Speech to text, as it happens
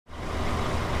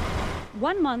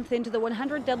1 month into the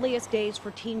 100 deadliest days for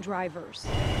teen drivers.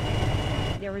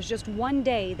 There is just one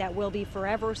day that will be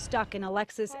forever stuck in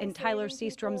Alexis and Tyler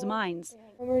Seastrum's minds.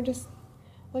 We're just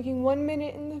looking 1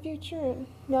 minute in the future and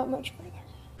not much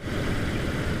further.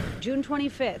 June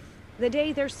 25th, the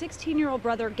day their 16-year-old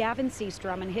brother Gaven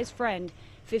Seastrum and his friend,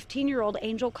 15-year-old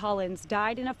Angel Collins,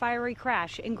 died in a fiery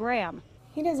crash in Graham.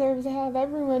 He deserves to have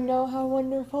everyone know how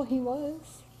wonderful he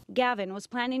was. Gavin was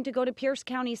planning to go to Pierce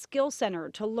County Skill Center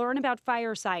to learn about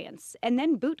fire science and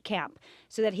then boot camp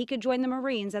so that he could join the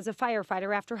Marines as a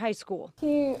firefighter after high school.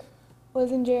 He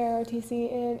was in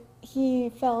JROTC and he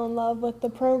fell in love with the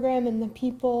program and the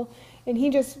people, and he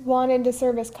just wanted to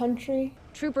serve his country.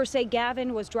 Troopers say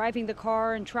Gavin was driving the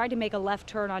car and tried to make a left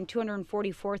turn on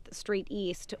 244th Street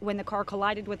East when the car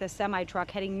collided with a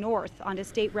semi-truck heading north onto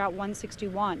State Route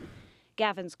 161.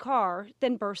 Gavin's car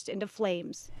then burst into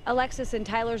flames. Alexis and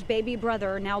Tyler's baby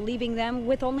brother now leaving them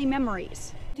with only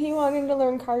memories. He wanted to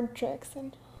learn card tricks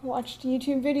and watched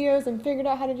YouTube videos and figured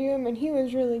out how to do them, and he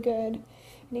was really good. And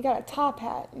he got a top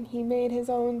hat and he made his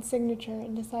own signature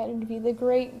and decided to be the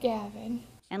great Gavin.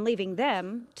 And leaving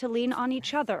them to lean on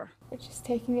each other. We're just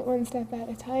taking it one step at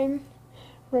a time,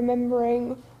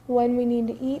 remembering when we need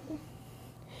to eat,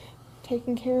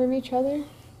 taking care of each other.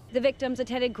 The victims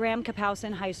attended Graham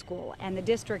Kapowsin High School, and the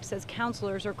district says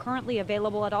counselors are currently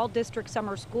available at all district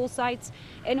summer school sites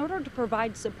in order to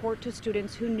provide support to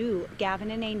students who knew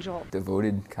Gavin and Angel.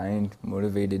 Devoted, kind,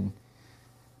 motivated.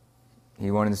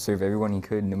 He wanted to serve everyone he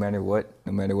could, no matter what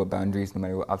boundaries, no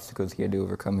matter what obstacles he had to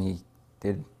overcome, he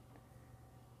did.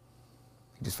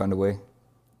 He just found a way.